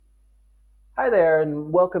Hi there,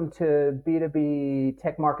 and welcome to B2B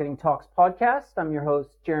Tech Marketing Talks podcast. I'm your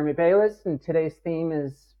host, Jeremy Bayless, and today's theme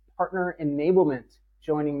is partner enablement.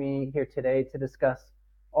 Joining me here today to discuss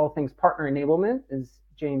all things partner enablement is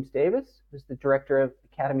James Davis, who's the director of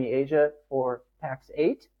Academy Asia for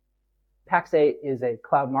Pax8. Pax8 is a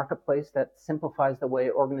cloud marketplace that simplifies the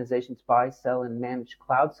way organizations buy, sell, and manage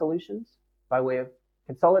cloud solutions by way of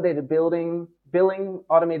consolidated billing,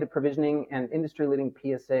 automated provisioning, and industry-leading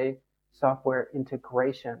PSA software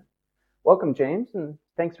integration. Welcome, James, and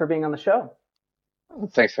thanks for being on the show.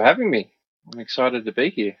 Thanks for having me. I'm excited to be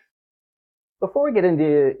here. Before we get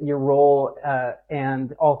into your role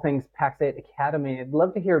and all things Pax8 Academy, I'd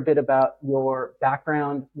love to hear a bit about your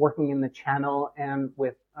background working in the channel and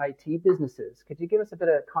with IT businesses. Could you give us a bit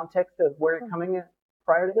of context of where you're coming at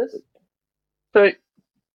prior to this? So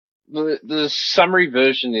the summary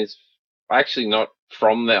version is actually not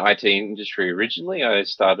from the IT industry originally. I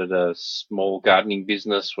started a small gardening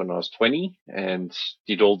business when I was 20 and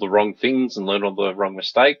did all the wrong things and learned all the wrong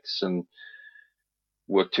mistakes and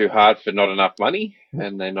worked too hard for not enough money.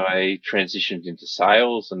 And then I transitioned into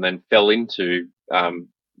sales and then fell into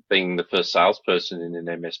being the first salesperson in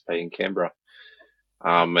an MSP in Canberra.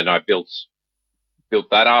 And I built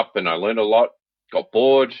that up and I learned a lot, got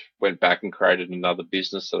bored, went back and created another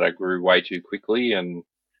business that I grew way too quickly and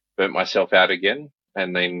burnt myself out again,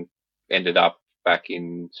 and then ended up back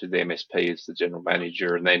into the MSP as the general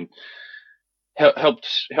manager, and then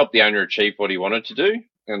helped the owner achieve what he wanted to do.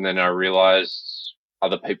 And then I realized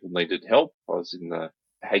other people needed help. I was in the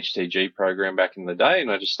HTG program back in the day,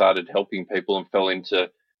 and I just started helping people and fell into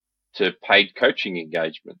paid coaching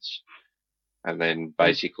engagements. And then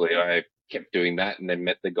basically I kept doing that and then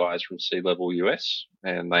met the guys from C-Level US,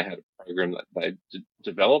 and they had a program that they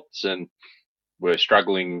developed and were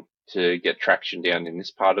struggling to get traction down in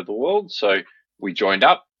this part of the world. So we joined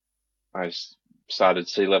up. I started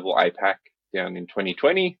C-Level APAC down in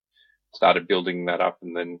 2020, started building that up,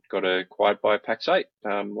 and then got acquired by Pax8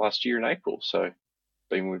 last year in April. So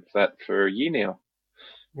been with that for a year now.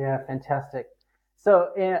 Yeah, fantastic. So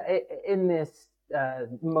in this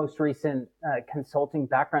most recent consulting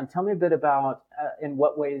background, tell me a bit about in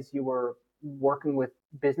what ways you were working with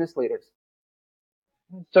business leaders.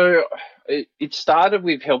 So it started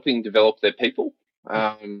with helping develop their people,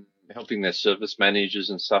 helping their service managers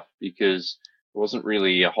and stuff, because there wasn't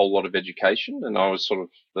really a whole lot of education. And I was sort of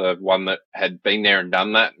the one that had been there and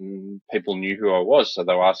done that, and people knew who I was. So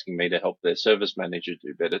they were asking me to help their service manager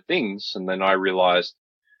do better things. And then I realized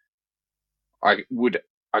I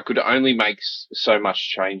could only make so much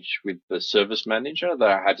change with the service manager that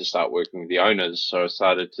I had to start working with the owners. So I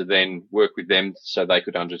started to then work with them so they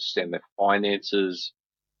could understand their finances,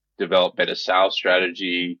 develop better sales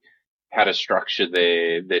strategy, how to structure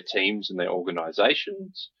their teams and their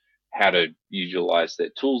organizations, how to utilize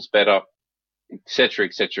their tools better, et cetera,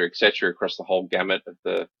 et cetera, et cetera, across the whole gamut of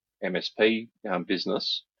the MSP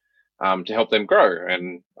business, to help them grow.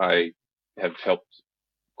 And I have helped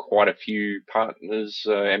quite a few partners,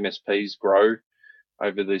 MSPs, grow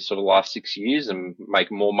over the sort of last 6 years and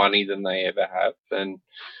make more money than they ever have. And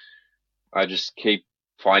I just keep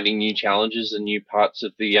finding new challenges and new parts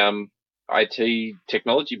of the IT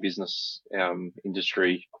technology business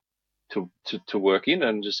industry to work in,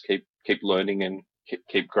 and just keep learning and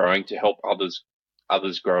keep growing to help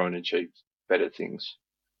others grow and achieve better things.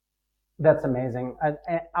 That's amazing.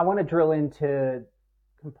 I want to drill into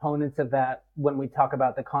components of that when we talk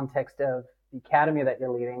about the context of the academy that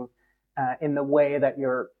you're leading, in the way that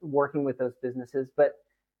you're working with those businesses. But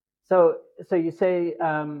so you say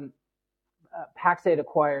Pax8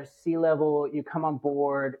 acquires C-Level. You come on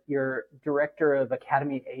board. You're director of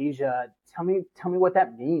Academy Asia. Tell me what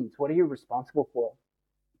that means. What are you responsible for?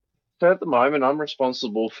 So at the moment, I'm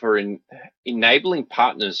responsible for enabling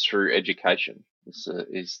partners through education.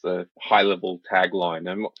 Is the high level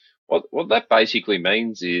tagline. And what that basically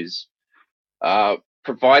means is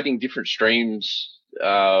providing different streams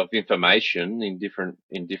of information in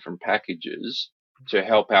different packages to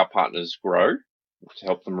help our partners grow, to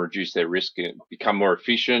help them reduce their risk and become more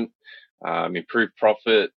efficient, improve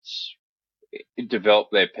profits, develop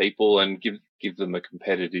their people, and give them a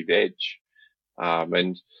competitive edge.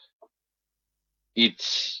 And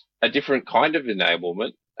it's a different kind of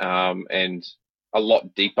enablement, and a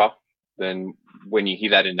lot deeper than when you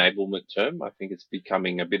hear that enablement term. I think it's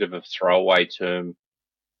becoming a bit of a throwaway term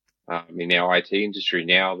in our IT industry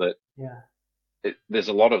now, that there's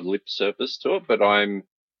a lot of lip service to it, but I'm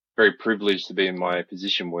very privileged to be in my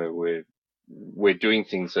position where we're doing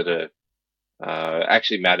things that are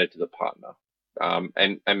actually matter to the partner,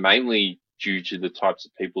 and mainly due to the types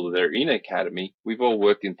of people that are in Academy, we've all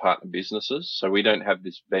worked in partner businesses, so we don't have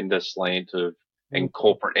this vendor slant of and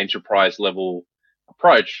corporate enterprise level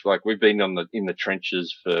approach. Like we've been in the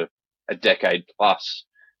trenches for a decade plus.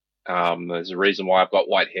 There's a reason why I've got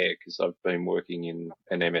white hair, because I've been working in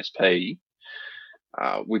an MSP.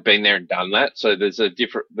 We've been there and done that. So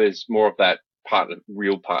there's more of that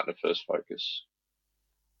real partner first focus.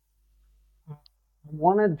 I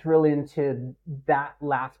want to drill into that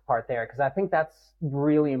last part there, because I think that's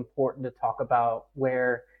really important to talk about,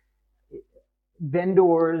 where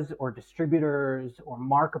vendors or distributors or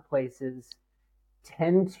marketplaces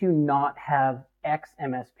tend to not have ex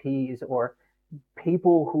MSPs or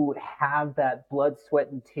people who have that blood,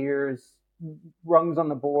 sweat, and tears rungs on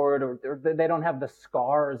the board, or they don't have the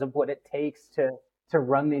scars of what it takes to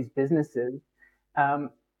run these businesses.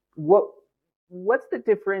 Um, what what's the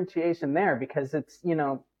differentiation there? Because it's,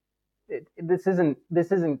 this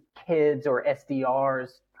isn't kids or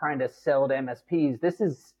SDRs trying to sell to MSPs.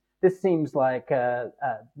 This seems like a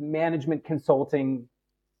management consulting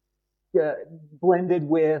blended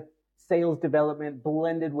with sales development,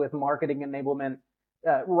 blended with marketing enablement,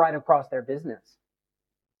 right across their business.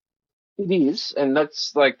 It is, and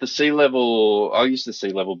that's like the C-level. I used the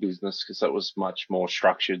C-level business because that was much more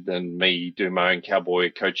structured than me doing my own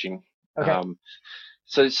cowboy coaching. Okay.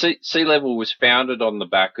 So C-level was founded on the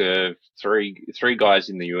back of three guys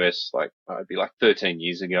in the US, like it'd be like 13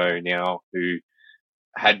 years ago now, who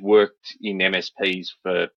had worked in MSPs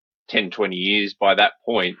for 10, 20 years by that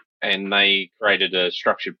point, and they created a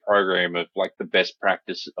structured program of like the best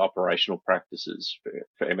operational practices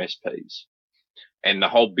for MSPs. And the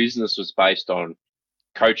whole business was based on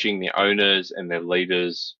coaching the owners and their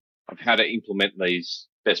leaders of how to implement these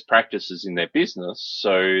best practices in their business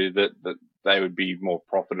so that they would be more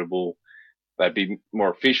profitable, they'd be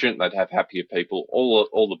more efficient, they'd have happier people,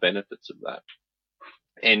 all the benefits of that.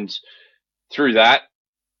 And through that,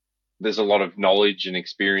 there's a lot of knowledge and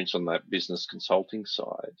experience on that business consulting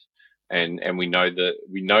side. And we know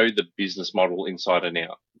the business model inside and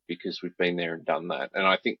out because we've been there and done that. And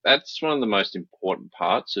I think that's one of the most important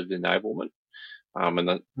parts of enablement.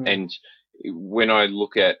 And when I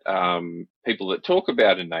look at people that talk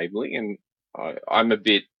about enabling, and I'm a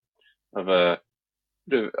bit of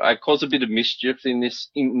I cause a bit of mischief in this.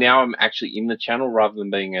 Now I'm actually in the channel rather than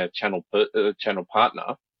being a channel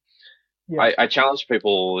partner. Yeah. I challenge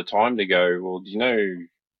people all the time to go, well, do you know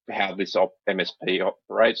how this MSP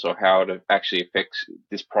operates, or how it actually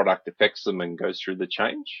this product affects them and goes through the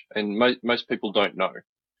change? And most people don't know.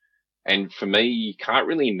 And for me, you can't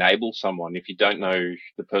really enable someone if you don't know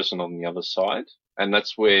the person on the other side. And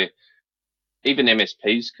that's where even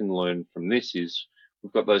MSPs can learn from this. Is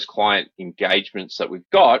we've got those client engagements that we've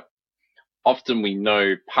got. Often we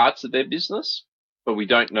know parts of their business, but we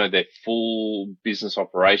don't know their full business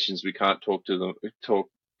operations. We can't talk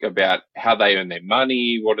about how they earn their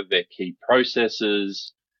money, what are their key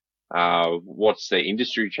processes, what's their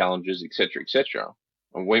industry challenges, et cetera, et cetera.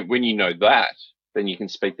 And when you know that, then you can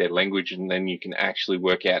speak their language, and then you can actually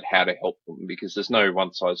work out how to help them, because there's no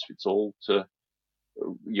one size fits all to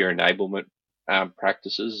your enablement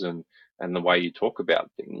practices and the way you talk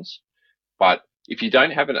about things. But if you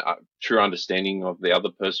don't have a true understanding of the other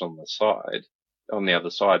person on the other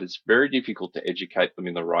side, it's very difficult to educate them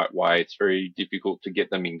in the right way. It's very difficult to get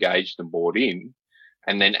them engaged and bought in,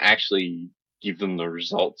 and then actually give them the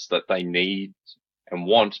results that they need and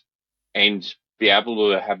want, and be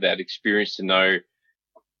able to have that experience to know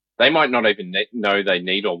they might not even know they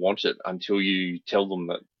need or want it until you tell them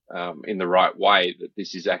that in the right way that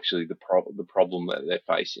this is actually the problem that they're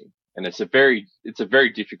facing. And it's a very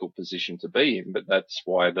difficult position to be in, but that's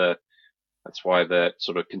why the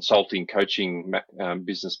sort of consulting, coaching,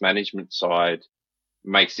 business management side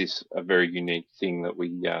makes this a very unique thing that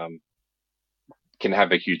we can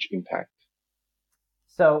have a huge impact.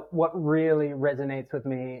 So what really resonates with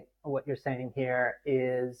me, what you're saying here,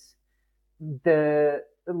 is the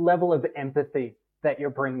level of empathy that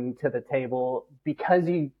you're bringing to the table, because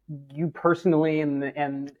you personally and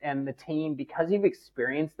the team, because you've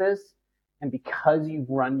experienced this and because you've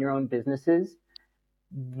run your own businesses,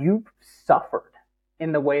 you've suffered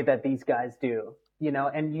in the way that these guys do,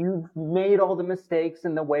 and you've made all the mistakes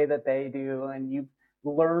in the way that they do, and you've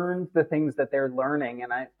learned the things that they're learning.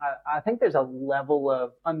 And I think there's a level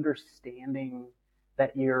of understanding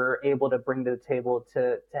that you're able to bring to the table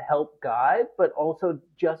to help guide, but also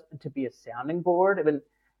just to be a sounding board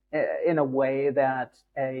in a way that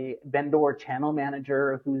a vendor channel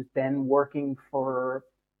manager who's been working for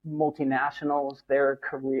multinationals their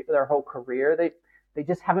whole career, they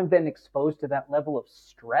just haven't been exposed to that level of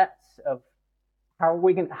stress of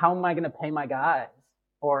how am I going to pay my guys?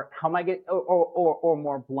 Or how am I get, or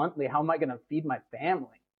more bluntly, how am I going to feed my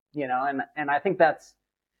family? And I think that's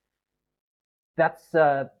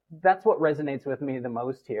what resonates with me the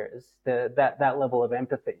most here is that level of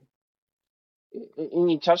empathy.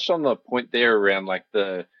 And you touched on the point there around like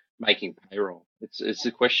the making payroll. It's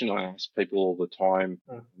a question I ask people all the time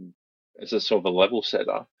as a sort of a level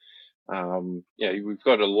setter. We've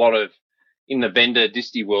got a lot of in the vendor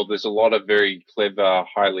disty world. There's a lot of very clever,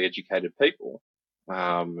 highly educated people.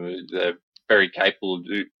 They're very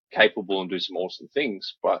capable and do some awesome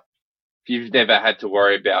things. But if you've never had to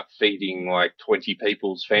worry about feeding like 20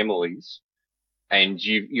 people's families, and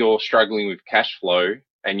you're struggling with cash flow,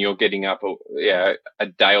 and you're getting up a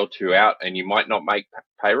day or two out, and you might not make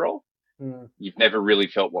payroll, you've never really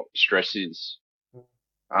felt what stress is.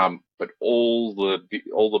 But all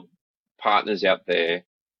the partners out there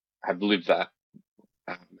have lived that,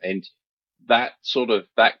 and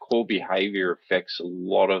that core behavior affects a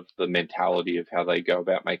lot of the mentality of how they go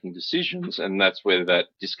about making decisions, and that's where that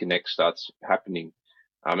disconnect starts happening.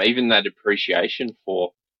 Even that appreciation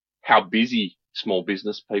for how busy small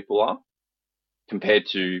business people are compared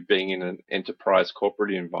to being in an enterprise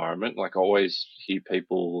corporate environment. Like I always hear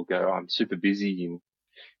people go, I'm super busy in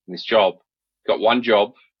this job. You've got one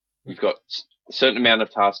job, you've got a certain amount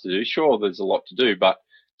of tasks to do. Sure, there's a lot to do, but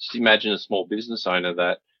just imagine a small business owner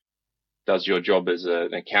that does your job as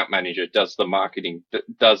an account manager, does the marketing,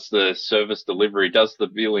 does the service delivery, does the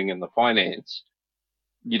billing and the finance.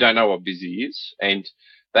 You don't know what busy is. And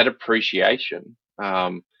that appreciation,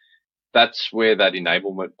 that's where that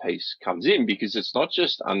enablement piece comes in, because it's not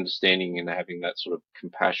just understanding and having that sort of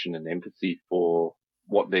compassion and empathy for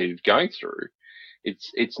what they're going through.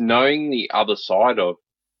 It's knowing the other side of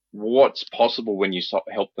what's possible when you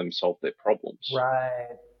help them solve their problems.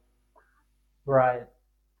 Right.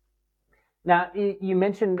 Now, you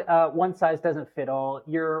mentioned one size doesn't fit all.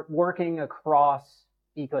 You're working across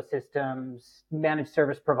ecosystems, managed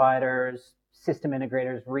service providers, system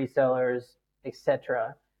integrators, resellers,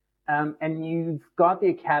 etc. And you've got the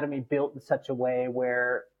academy built in such a way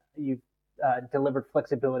where you've delivered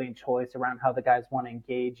flexibility and choice around how the guys want to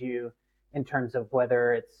engage you in terms of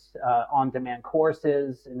whether it's on-demand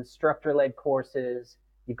courses, instructor-led courses.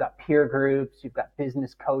 You've got peer groups, you've got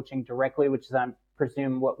business coaching directly, which is, I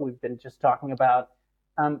presume, what we've been just talking about.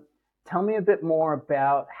 Tell me a bit more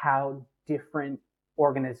about how different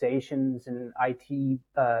organizations and IT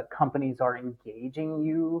companies are engaging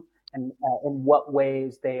you, and in what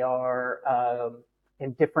ways they are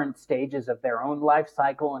in different stages of their own life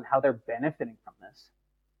cycle and how they're benefiting from this.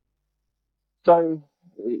 So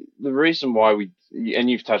the reason why and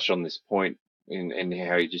you've touched on this point in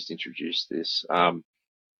how you just introduced this,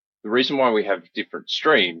 the reason why we have different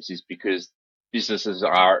streams is because businesses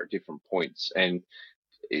are at different points, and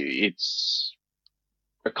it's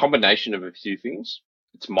a combination of a few things.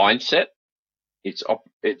 It's mindset, it's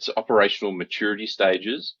operational maturity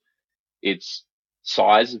stages, it's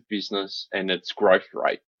size of business, and its growth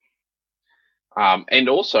rate. And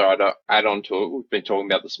also, I'd add on to it, we've been talking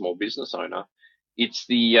about the small business owner. It's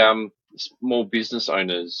the small business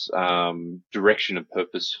owner's direction and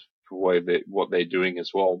purpose for what they're doing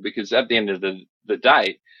as well. Because at the end of the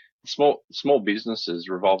day, small businesses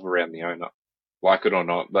revolve around the owner, like it or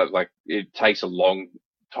not. But like it takes a long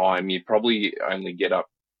time. You probably only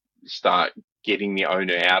start getting the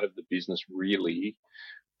owner out of the business really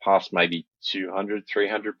past maybe 200,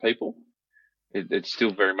 300 people. It's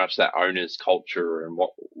still very much that owner's culture and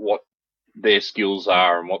what their skills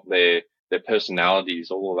are and what their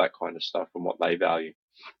personalities, all of that kind of stuff, and what they value.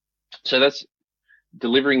 So that's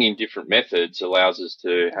delivering in different methods allows us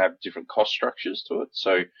to have different cost structures to it.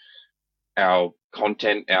 So our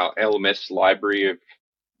content, our LMS library of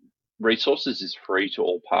resources is free to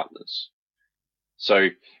all partners. So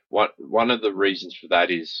one of the reasons for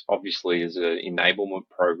that is obviously as an enablement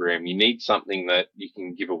program, you need something that you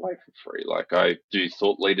can give away for free. Like I do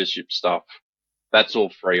thought leadership stuff. That's all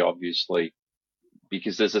free, obviously,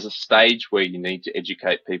 because there's a stage where you need to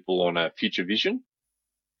educate people on a future vision.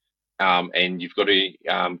 And you've got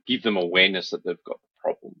to give them awareness that they've got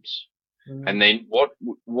problems. And then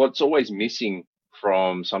what's always missing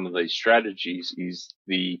from some of these strategies is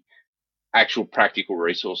the actual practical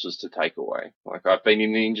resources to take away. Like I've been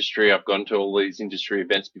in the industry, I've gone to all these industry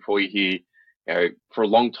events before. You hear, for a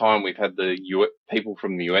long time, we've had the people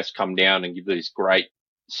from the US come down and give these great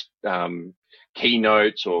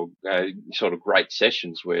keynotes or sort of great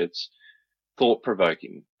sessions where it's thought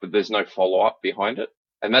provoking, but there's no follow up behind it.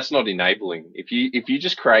 And that's not enabling. If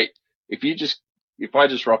I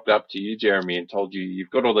just rocked up to you, Jeremy, and told you you've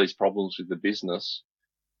got all these problems with the business,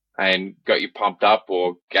 and got you pumped up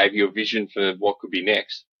or gave you a vision for what could be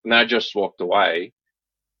next, and they just walked away,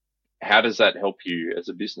 how does that help you as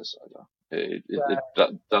a business owner? It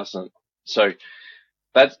doesn't. So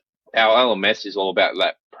that's our LMS is all about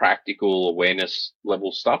that practical awareness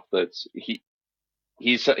level stuff.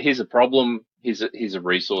 Here's a problem. Here's a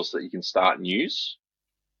resource that you can start and use.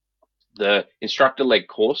 The instructor-led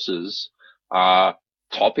courses are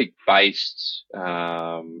topic-based,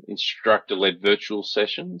 instructor-led virtual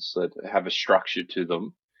sessions that have a structure to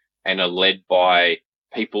them and are led by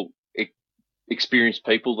people, experienced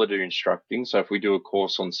people that are instructing. So if we do a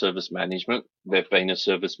course on service management, they've been a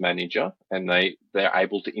service manager and they're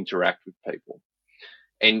able to interact with people.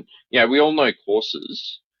 And, we all know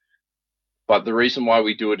courses, but the reason why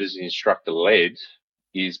we do it as instructor led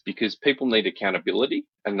is because people need accountability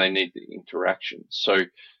and they need the interaction. So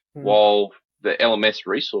Hmm. while the LMS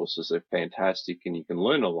resources are fantastic and you can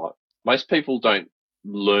learn a lot, most people don't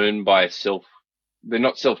learn they're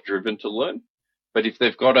not self-driven to learn. But if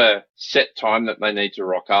they've got a set time that they need to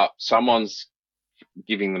rock up, someone's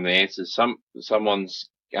giving them the answers. Someone's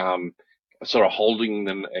sort of holding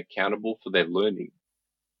them accountable for their learning.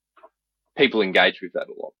 People engage with that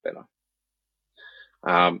a lot better.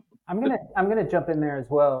 I'm gonna jump in there as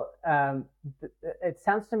well. It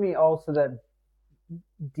sounds to me also that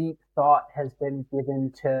deep thought has been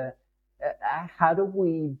given to how do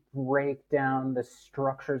we break down the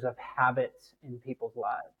structures of habits in people's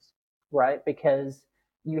lives, right? Because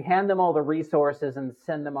you hand them all the resources and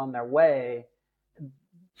send them on their way,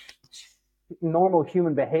 normal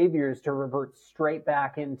human behaviors to revert straight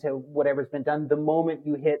back into whatever's been done the moment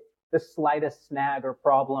you hit the slightest snag or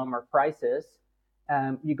problem or crisis.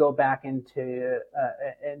 You go back into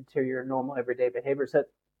your normal everyday behavior. So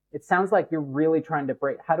it sounds like you're really trying to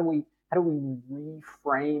break. How do we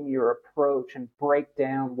reframe your approach and break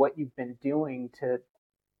down what you've been doing to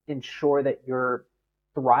ensure that you're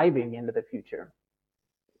thriving into the future?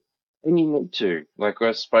 And you need to, like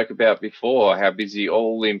I spoke about before, how busy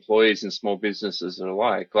all the employees in small businesses are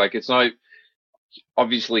like. Like it's not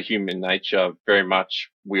obviously human nature, very much.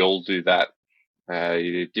 We all do that.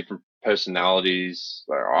 Different personalities.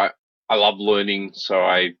 I love learning, so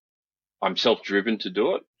I'm self-driven to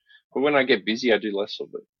do it. But when I get busy, I do less of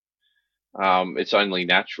it. It's only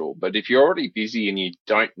natural. But if you're already busy and you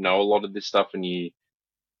don't know a lot of this stuff,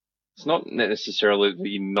 it's not necessarily that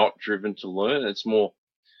you're not driven to learn. It's more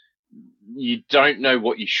you don't know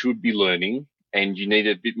what you should be learning, and you need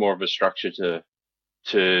a bit more of a structure to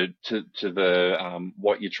the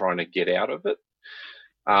what you're trying to get out of it.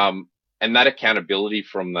 And that accountability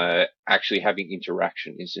from the actually having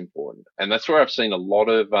interaction is important. And that's where I've seen a lot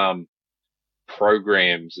of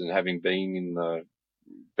programs and having been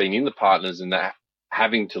in the partners and that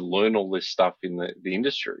having to learn all this stuff in the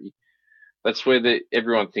industry. That's where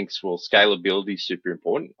everyone thinks, well, scalability is super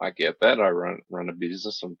important. I get that. I run a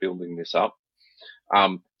business. I'm building this up.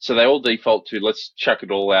 So they all default to let's chuck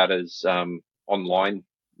it all out as online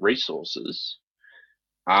resources.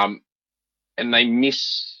 And they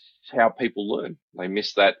miss how people learn. They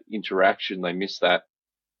miss that interaction. They miss that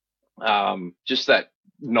just that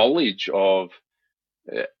knowledge of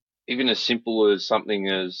even as simple as something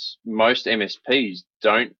as most MSPs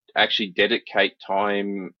don't actually dedicate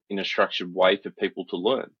time in a structured way for people to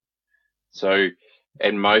learn. So,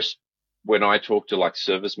 and when I talk to like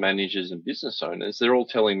service managers and business owners, they're all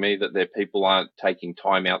telling me that their people aren't taking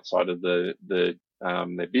time outside of their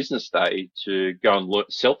business day to go and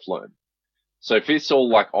self-learn. So if it's all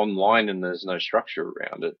like online and there's no structure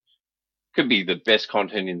around it, could be the best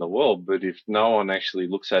content in the world, but if no one actually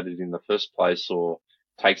looks at it in the first place or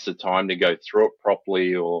takes the time to go through it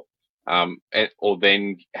properly or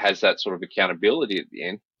then has that sort of accountability at the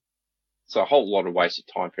end, it's a whole lot of wasted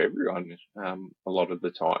time for everyone, a lot of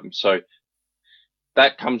the time. So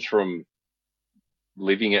that comes from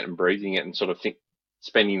living it and breathing it and sort of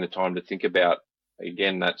spending the time to think about,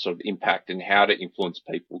 again, that sort of impact and how to influence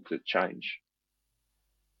people to change.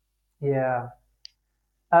 Yeah.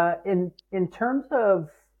 In terms of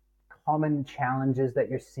common challenges that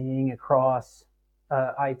you're seeing across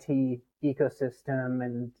IT ecosystem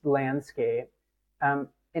and landscape,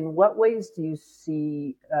 in what ways do you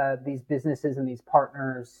see these businesses and these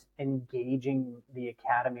partners engaging the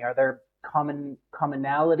academy? Are there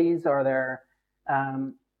commonalities? Are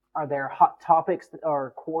there hot topics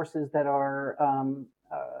or courses that are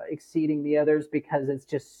exceeding the others because it's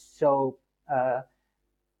just so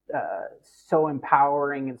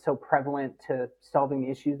empowering and so prevalent to solving the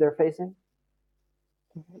issues they're facing?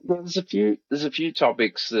 There's a few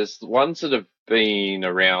topics. There's the ones that have been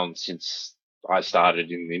around since I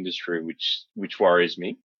started in the industry, which worries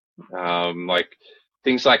me. Like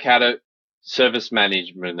things like how to service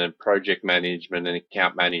management and project management and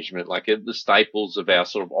account management, like the staples of our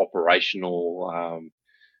sort of operations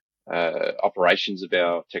of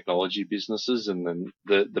our technology businesses, and then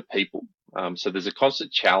the people. So there's a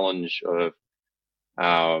constant challenge of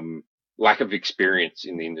lack of experience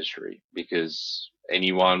in the industry, because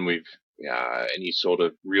anyone with any sort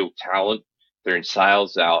of real talent, they're in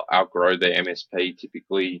sales, they'll outgrow their MSP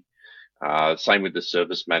typically. Same with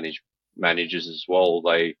the managers as well.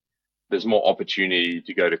 There's more opportunity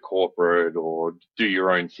to go to corporate or do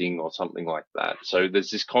your own thing or something like that. So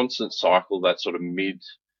there's this constant cycle, that sort of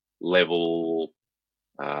mid-level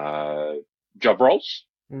job roles.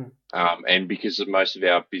 Mm. And because of most of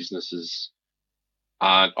our businesses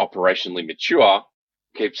aren't operationally mature,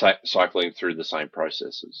 keep cycling through the same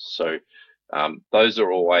processes. So those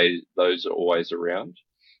are always around.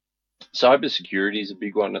 Cybersecurity is a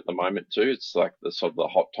big one at the moment too. It's like the sort of the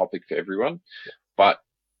hot topic for everyone. But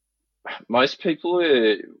most people,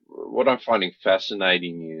 what I'm finding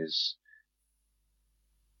fascinating is,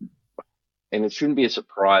 and it shouldn't be a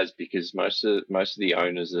surprise because most of the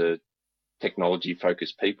owners are technology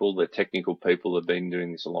focused people. They're technical people that have been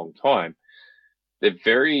doing this a long time. They're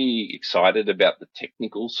very excited about the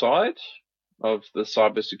technical side of the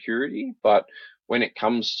cybersecurity, but when it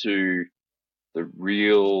comes to the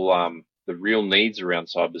real needs around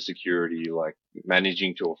cybersecurity, like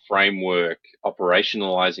managing to a framework,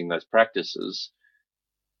 operationalizing those practices,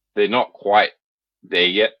 they're not quite there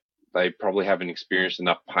yet. They probably haven't experienced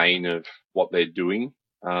enough pain of what they're doing.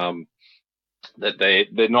 That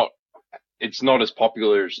they're not. It's not as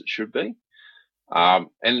popular as it should be.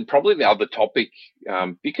 And probably the other topic,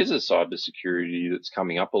 because of cybersecurity, that's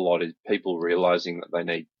coming up a lot, is people realizing that they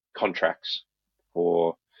need contracts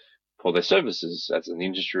for their services. As an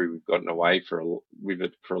industry, we've gotten away with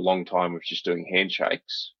it for a long time with just doing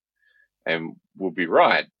handshakes, and we'll be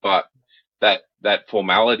right, but that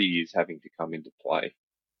formality is having to come into play.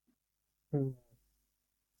 Mm.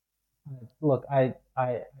 Look, I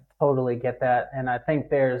totally get that, and I think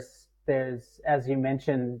there's as you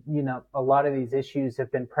mentioned, a lot of these issues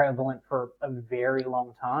have been prevalent for a very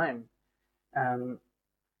long time. Um,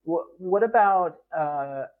 what about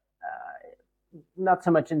not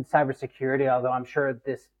so much in cybersecurity, although I'm sure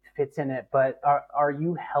this fits in it, but are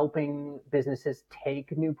you helping businesses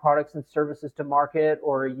take new products and services to market,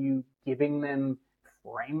 or are you giving them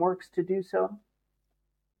frameworks to do so?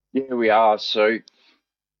 Yeah, we are. So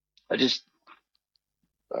I just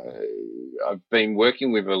I've been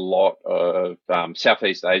working with a lot of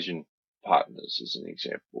Southeast Asian partners, as an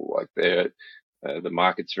example. Like the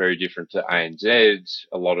market's very different to ANZ.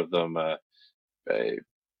 A lot of them are a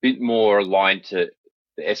bit more aligned to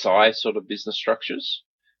the SI sort of business structures,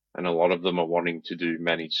 and a lot of them are wanting to do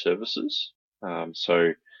managed services.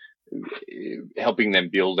 So helping them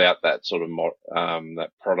build out that sort of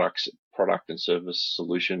that product and service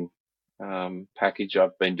solution package.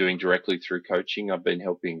 I've been doing directly through coaching. I've been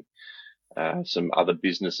helping some other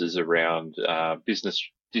businesses around business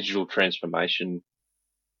digital transformation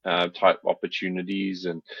type opportunities,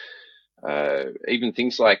 and even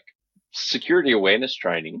things like security awareness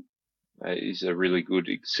training is a really good,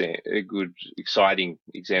 exciting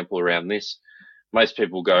example around this. Most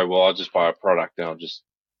people go, well, I'll just buy a product and I'll just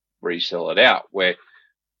resell it out. Where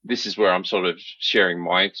this is where I'm sort of sharing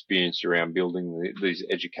my experience around building these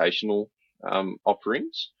educational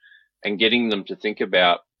offerings, and getting them to think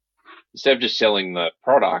about, instead of just selling the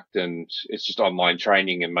product and it's just online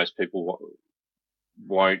training and most people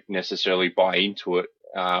won't necessarily buy into it,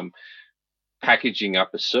 packaging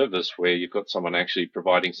up a service where you've got someone actually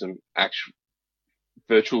providing some actual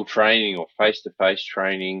virtual training or face-to-face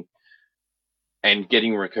training and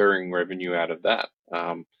getting recurring revenue out of that.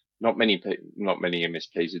 Not many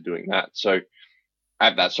MSPs are doing that. So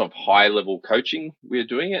at that sort of high level coaching, we're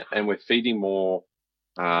doing it, and we're feeding more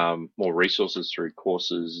resources through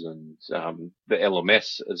courses and the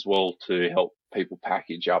LMS as well, to help people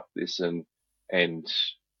package up this and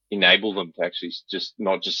enable them to actually just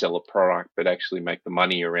not just sell a product, but actually make the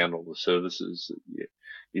money around all the services that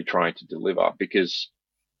you're trying to deliver. Because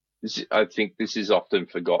I think this is often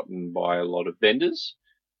forgotten by a lot of vendors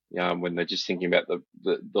when they're just thinking about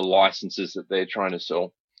the licenses that they're trying to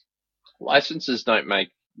sell. Licenses don't make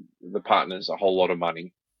the partners a whole lot of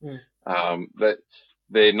money, but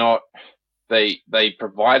they're not. They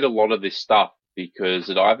provide a lot of this stuff because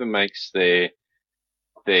it either makes their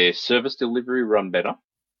service delivery run better,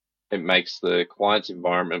 it makes the client's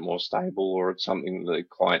environment more stable, or it's something that the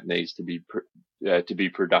client needs to be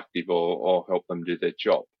productive, or help them do their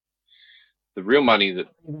job. The real money that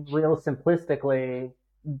Real simplistically,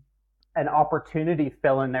 an opportunity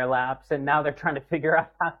fell in their laps, and now they're trying to figure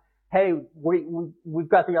out, hey, we've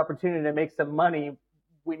got the opportunity to make some money.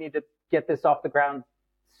 We need to get this off the ground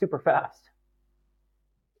super fast.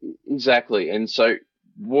 Exactly. And so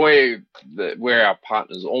where our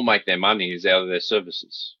partners all make their money is out of their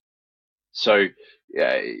services. So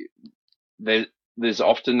uh, there, there's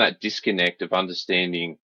often that disconnect of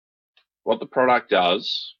understanding what the product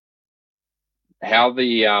does, how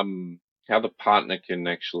the partner can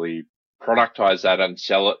actually productize that and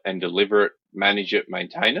sell it and deliver it, manage it,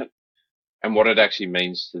 maintain it, and what it actually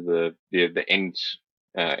means to the end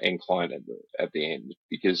client at the end.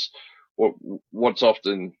 Because what's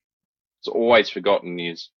often it's always forgotten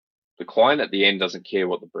is the client at the end doesn't care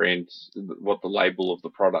what the brand, what the label of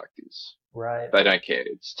the product is. Right. They don't care.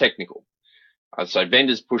 It's technical. So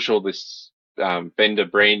vendors push all this vendor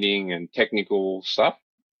branding and technical stuff.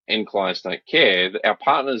 End clients don't care. Our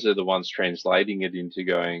partners are the ones translating it into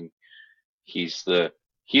going, here's the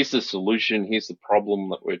solution, here's the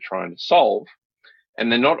problem that we're trying to solve.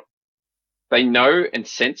 And they know and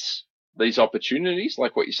sense these opportunities,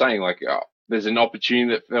 like what you're saying, like, oh, there's an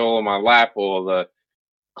opportunity that fell on my lap, or the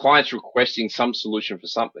client's requesting some solution for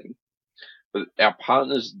something, but our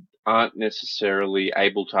partners aren't necessarily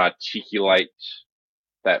able to articulate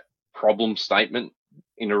that problem statement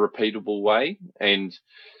in a repeatable way. And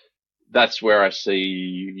that's where I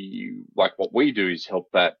see, like, what we do is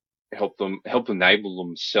help enable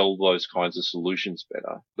them sell those kinds of solutions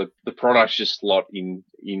better. The products just slot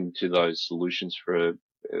into those solutions for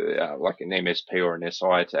like an MSP or an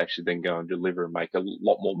SI to actually then go and deliver and make a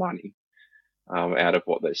lot more money out of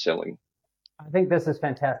what they're selling. I think this is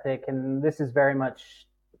fantastic, and this is very much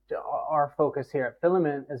our focus here at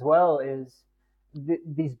Filament as well. Is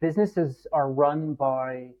these businesses are run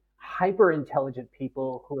by hyper intelligent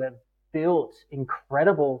people who have built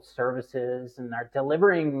incredible services and are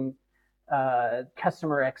delivering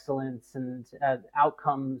customer excellence and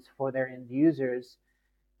outcomes for their end users.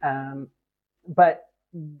 But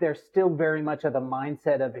they're still very much of the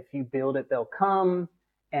mindset of, if you build it, they'll come,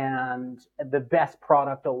 and the best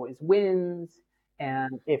product always wins.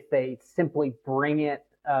 And if they simply bring it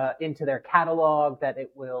into their catalog, that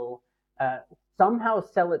it will somehow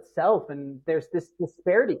sell itself. And there's this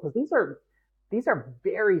disparity, because these are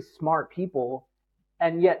very smart people,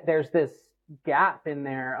 and yet there's this gap in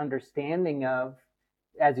their understanding of,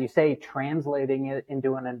 as you say, translating it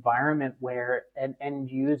into an environment where an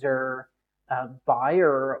end user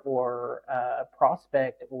buyer or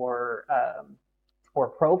prospect or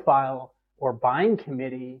profile or buying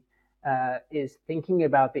committee is thinking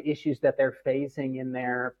about the issues that they're facing in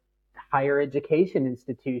their higher education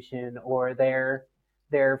institution, or their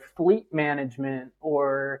fleet management,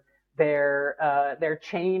 or their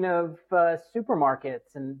chain of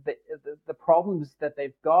supermarkets, and the problems that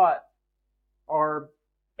they've got are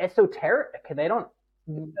esoteric. They don't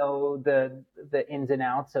know the ins and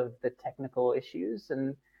outs of the technical issues,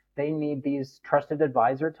 and they need these trusted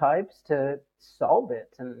advisor types to solve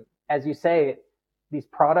it. And as you say, these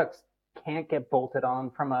products can't get bolted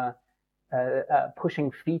on from a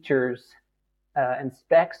pushing features and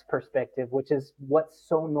specs perspective, which is what's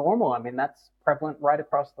so normal. I mean, that's prevalent right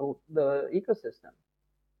across the ecosystem.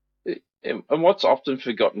 And what's often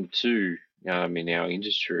forgotten too, in our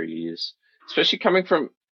industry is, especially coming from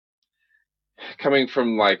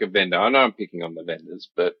like a vendor. I know I'm picking on the vendors,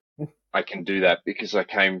 but I can do that because I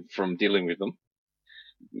came from dealing with them.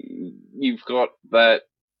 You've got that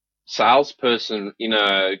salesperson in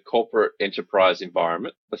a corporate enterprise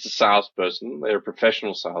environment. That's a salesperson. They're a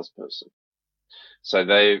professional salesperson. So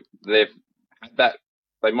they've had that.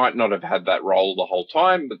 They might not have had that role the whole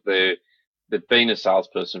time, but they've been a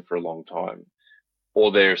salesperson for a long time.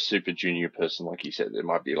 Or they're a super junior person, like you said. There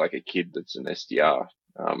might be like a kid that's an SDR.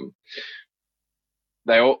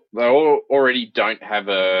 They already don't have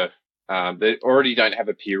a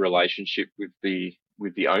peer relationship with the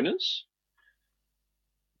owners.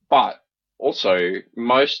 But also,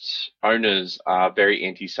 most owners are very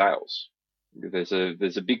anti-sales. There's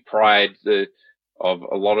a big pride of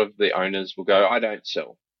a lot of the owners will go, I don't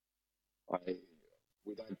sell. We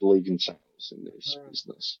don't believe in sales in this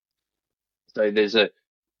business. So there's a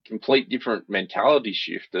complete different mentality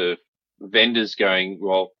shift of vendors going,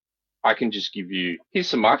 well, I can just give you, here's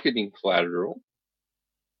some marketing collateral,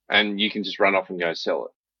 and you can just run off and go sell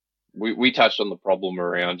it. We touched on the problem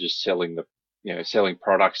around just selling selling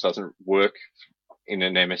products doesn't work in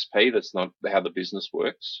an MSP. That's not how the business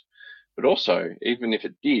works. But also, even if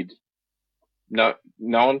it did, no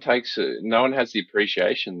one has the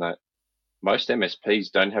appreciation that most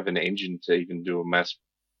MSPs don't have an engine to even do a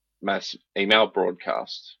mass email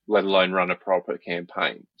broadcast, let alone run a proper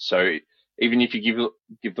campaign. So even if you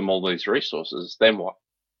give them all these resources, then what?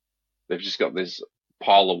 They've just got this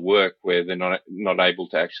pile of work where they're not able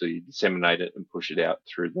to actually disseminate it and push it out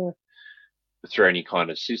through any kind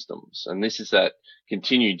of systems. And this is that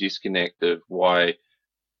continued disconnect of I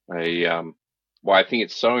why I think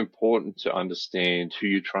it's so important to understand who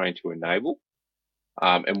you're trying to enable,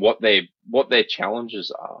 and what their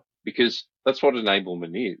challenges are, because that's what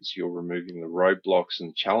enablement is. You're removing the roadblocks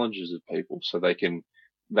and challenges of people so they can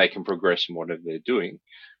progress in whatever they're doing.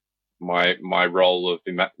 My role of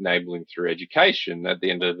enabling through education at the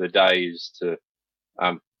end of the day is to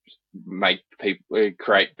make people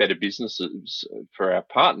create better businesses for our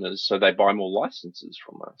partners so they buy more licenses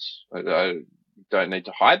from us. I don't need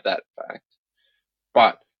to hide that fact,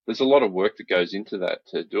 but there's a lot of work that goes into that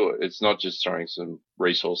to do it. It's not just throwing some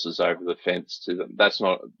resources over the fence to them. That's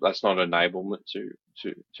not enablement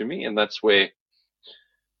to me, and that's where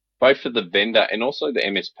both for the vendor and also the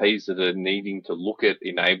MSPs that are needing to look at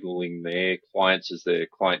enabling their clients as their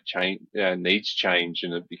client needs change,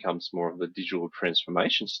 and it becomes more of the digital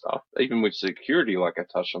transformation stuff. Even with security, like I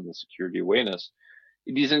touched on the security awareness,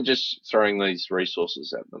 it isn't just throwing these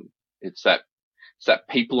resources at them. It's that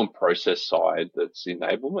people and process side that's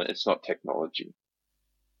enablement. It's not technology.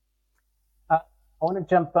 I want to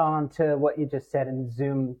jump on to what you just said and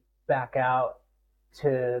zoom back out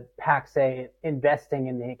to Pax8 investing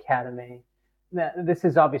in the academy. This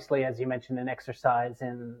is obviously, as you mentioned, an exercise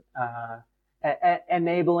in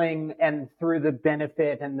enabling, and through the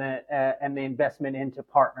benefit and the investment into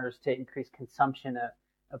partners to increase consumption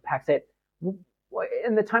of Pax8.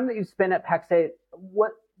 In the time that you spent at Pax8,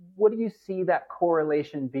 what do you see that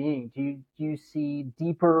correlation being? Do you see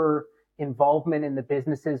deeper involvement in the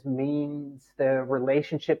businesses means the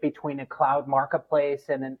relationship between a cloud marketplace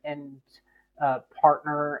and an end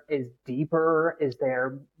partner is deeper?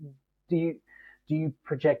 Do you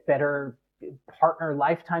project better partner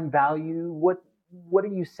lifetime value? What are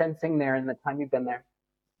you sensing there in the time you've been there?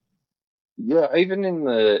 Yeah, even in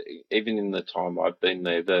the time I've been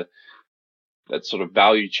there, that sort of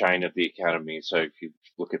value chain of the academy. So if you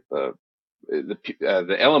look at the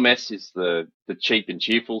LMS is the cheap and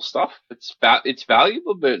cheerful stuff. It's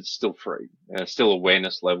valuable, but it's still free. And it's still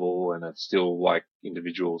awareness level, and it's still like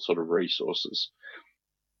individual sort of resources.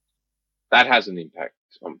 That has an impact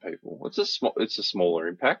on people. It's a smaller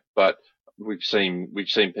impact, but we've seen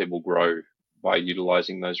people grow by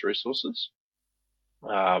utilizing those resources.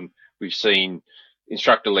 We've seen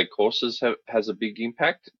instructor-led courses has a big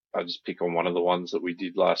impact. I'll just pick on one of the ones that we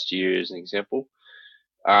did last year as an example.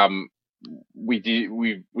 We're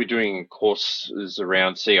doing courses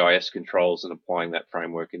around CIS controls and applying that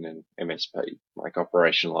framework in an MSP, like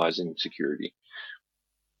operationalizing security.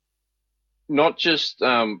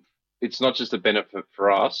 It's not just a benefit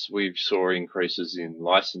for us. We saw increases in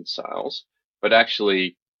license sales, but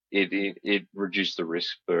actually it reduced the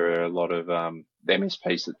risk for a lot of the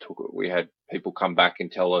MSPs that took it. We had people come back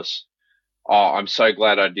and tell us, "Oh, I'm so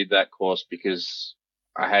glad I did that course because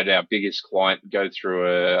I had our biggest client go through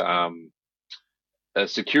a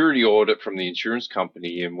security audit from the insurance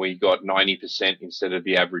company, and we got 90% instead of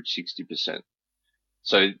the average 60%.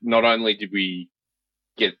 So not only did we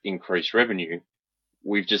get increased revenue,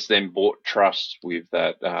 we've just then bought trust with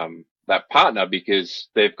that partner because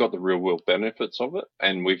they've got the real world benefits of it,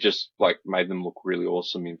 and we've just like made them look really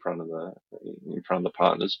awesome in front of the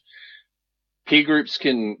partners. Peer groups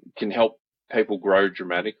can help people grow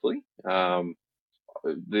dramatically.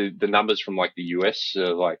 The numbers from like the US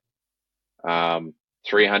are like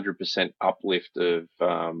 300% uplift of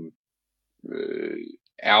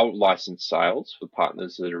our license sales for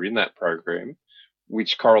partners that are in that program,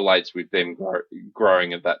 which correlates with them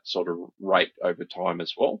growing at that sort of rate over time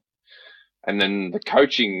as well. And then the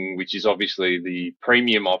coaching, which is obviously the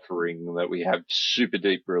premium offering that we have super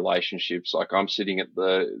deep relationships. Like I'm sitting at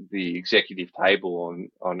the executive table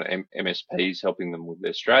on MSPs, helping them with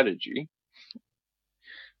their strategy.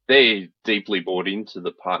 They're deeply bought into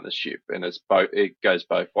the partnership, and it goes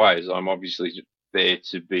both ways. I'm obviously there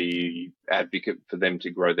to be advocate for them to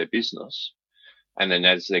grow their business. And then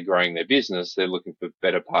as they're growing their business, they're looking for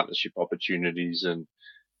better partnership opportunities, and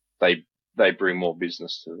they bring more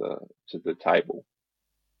business to the table.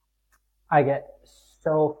 I get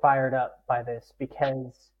so fired up by this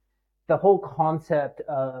because the whole concept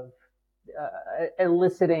of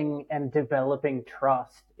eliciting and developing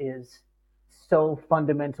trust is so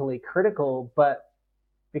fundamentally critical, but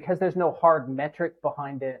because there's no hard metric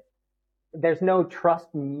behind it, there's no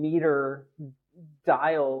trust meter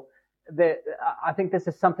dial. That I think this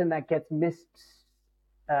is something that gets missed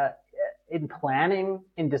in planning,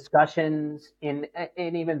 in discussions, in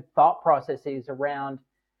even thought processes around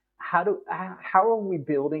how are we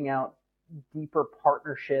building out deeper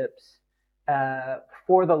partnerships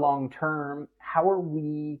for the long term? How are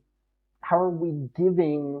we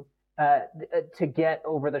giving to get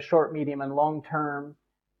over the short, medium, and long term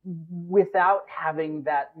without having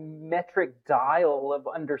that metric dial of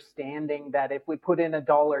understanding that if we put in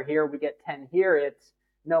 $1 here, we get 10 here. It's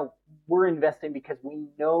no, we're investing because we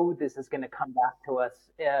know this is going to come back to us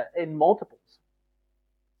in multiples.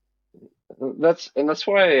 That's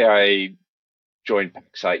why I joined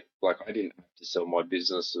Pax8. Like I didn't have to sell my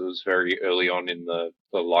business. It was very early on in the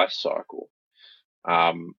life cycle.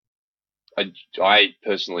 Um, I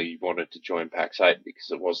personally wanted to join Pax8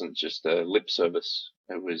 because it wasn't just a lip service.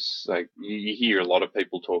 It was like you hear a lot of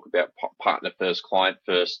people talk about partner first, client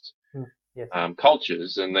first Yes.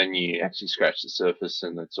 cultures, and then you actually scratch the surface,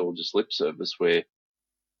 and it's all just lip service. Where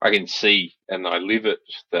I can see and I live it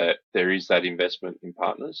that there is that investment in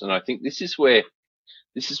partners, and I think this is where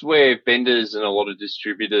vendors and a lot of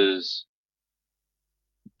distributors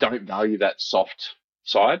don't value that soft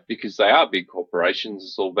side because they are big corporations.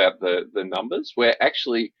 It's all about the numbers, where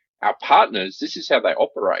actually our partners, this is how they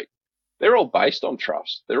operate. They're all based on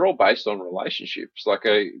trust. They're all based on relationships. Like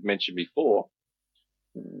I mentioned before,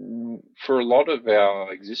 for a lot of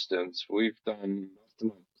our existence, we've done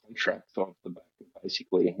contracts off the back of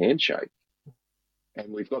basically a handshake.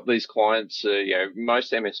 And we've got these clients,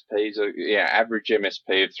 most MSPs are, average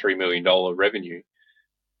MSP of $3 million revenue.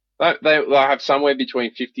 They'll have somewhere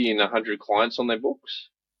between 50 and 100 clients on their books,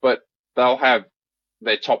 but they'll have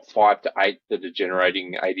their top 5 to 8 that are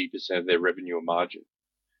generating 80% of their revenue or margin.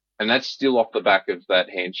 And that's still off the back of that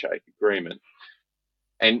handshake agreement.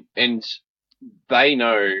 And they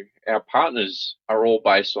know our partners are all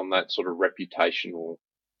based on that sort of reputational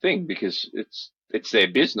thing because it's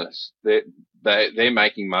their business. They're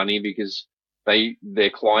making money because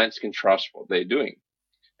their clients can trust what they're doing.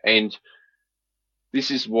 And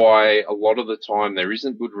this is why a lot of the time there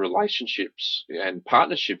isn't good relationships and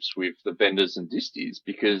partnerships with the vendors and disties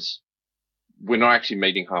because we're not actually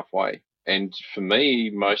meeting halfway. And for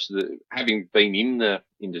me, having been in the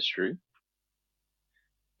industry,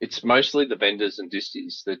 it's mostly the vendors and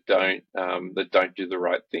disties that don't do the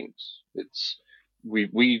right things.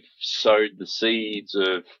 We've sowed the seeds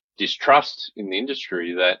of distrust in the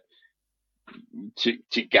industry that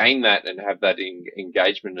to gain that and have that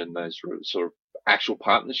engagement and those sort of actual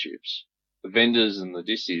partnerships, the vendors and the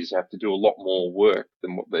disties have to do a lot more work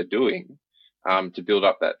than what they're doing to build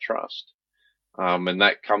up that trust. And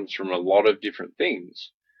that comes from a lot of different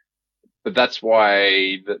things. But that's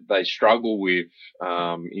why they struggle with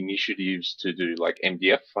initiatives to do like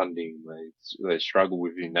MDF funding. They struggle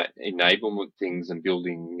with enablement things and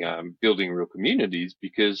building real communities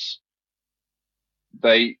because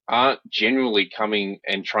they aren't generally coming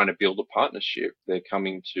and trying to build a partnership. They're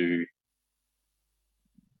coming to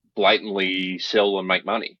blatantly sell and make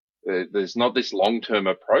money. There's not this long-term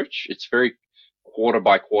approach. It's very quarter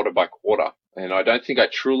by quarter by quarter. And I don't think I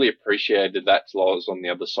truly appreciated that till I was on the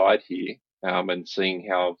other side here, and seeing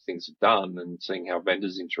how things are done and seeing how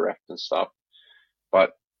vendors interact and stuff.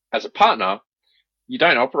 But as a partner, you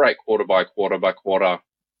don't operate quarter by quarter by quarter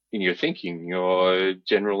in your thinking. You're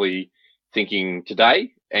generally thinking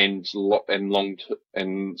today and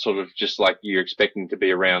and sort of just like you're expecting to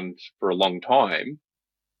be around for a long time,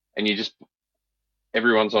 and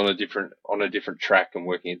everyone's on a different track and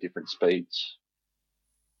working at different speeds.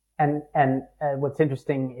 And what's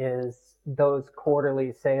interesting is those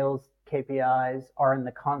quarterly sales KPIs are in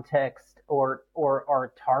the context or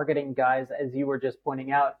are targeting guys, as you were just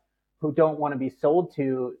pointing out, who don't want to be sold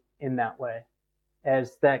to in that way,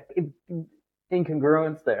 as that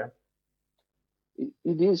incongruence there.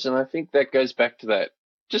 It is, and I think that goes back to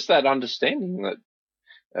that understanding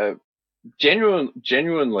that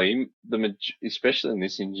genuinely, especially in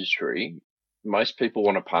this industry, most people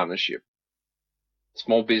want a partnership.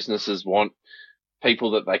 Small businesses want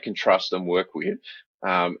people that they can trust and work with,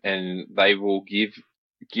 and they will give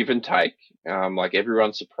and take. Like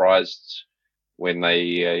everyone's surprised when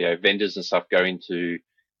vendors and stuff go into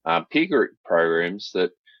peer group programs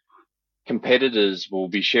that competitors will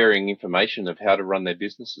be sharing information of how to run their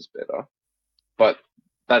businesses better. But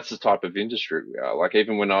that's the type of industry we are. Like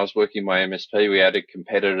even when I was working my MSP, we had a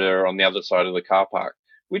competitor on the other side of the car park.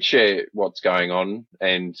 We'd share what's going on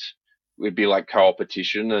and we'd be like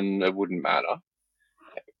co-opetition and it wouldn't matter.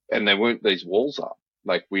 And there weren't these walls up.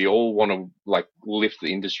 Like we all want to like lift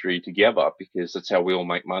the industry together because that's how we all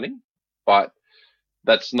make money. But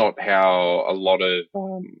that's not how a lot of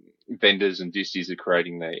vendors and disties are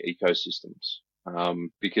creating their ecosystems.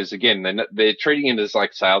 because again, they're treating it as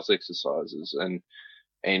like sales exercises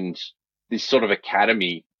and this sort of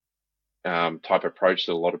academy type approach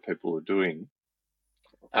that a lot of people are doing.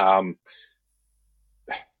 Um,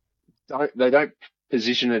 they don't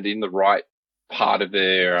position it in the right part of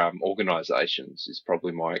their organizations is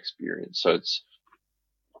probably my experience. So it's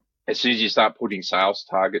as soon as you start putting sales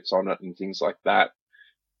targets on it and things like that,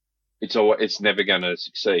 it's never going to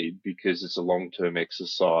succeed because it's a long-term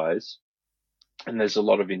exercise and there's a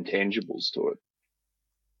lot of intangibles to it.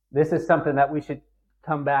 This is something that we should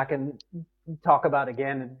come back and talk about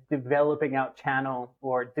again. Developing out channel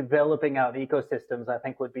or developing out ecosystems, I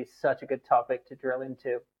think, would be such a good topic to drill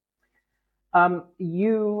into.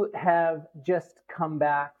 You have just come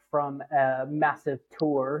back from a massive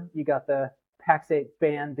tour. You got the Pax8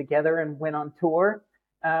 band together and went on tour.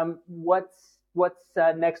 What's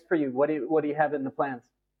next for you? What do you have in the plans?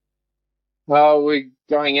 Well, we're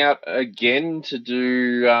going out again to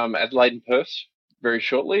do Adelaide and Perth very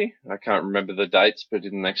shortly. I can't remember the dates, but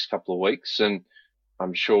in the next couple of weeks, and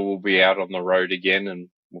I'm sure we'll be out on the road again, and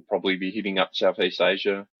we'll probably be hitting up Southeast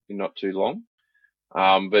Asia in not too long.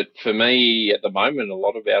 But for me at the moment, a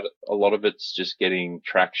lot of it's just getting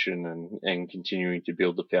traction and continuing to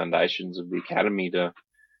build the foundations of the academy to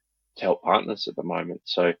help partners at the moment.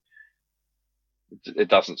 So it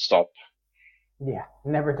doesn't stop. Yeah,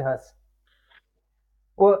 never does.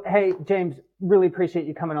 Well, hey, James, really appreciate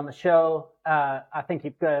you coming on the show. I think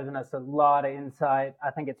you've given us a lot of insight.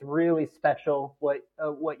 I think it's really special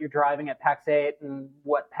what you're driving at Pax8 and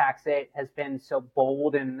what Pax8 has been so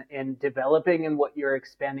bold in developing and what you're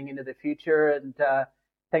expanding into the future. And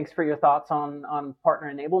thanks for your thoughts on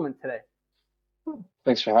partner enablement today.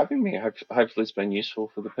 Thanks for having me. Hopefully it's been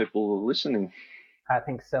useful for the people listening. I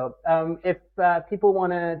think so. If people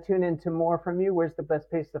want to tune into more from you, where's the best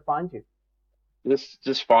place to find you?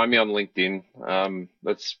 Just find me on LinkedIn.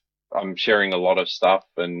 I'm sharing a lot of stuff,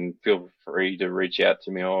 and feel free to reach out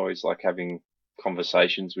to me. I always like having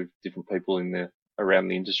conversations with different people around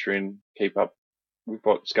the industry and keep up with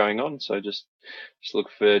what's going on. So just look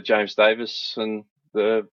for James Davis and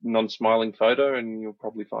the non-smiling photo, and you'll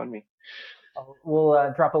probably find me.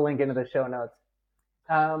 We'll drop a link into the show notes.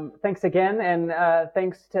 Thanks again, and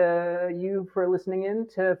thanks to you for listening in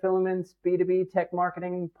to Filament's B2B Tech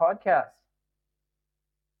Marketing Podcast.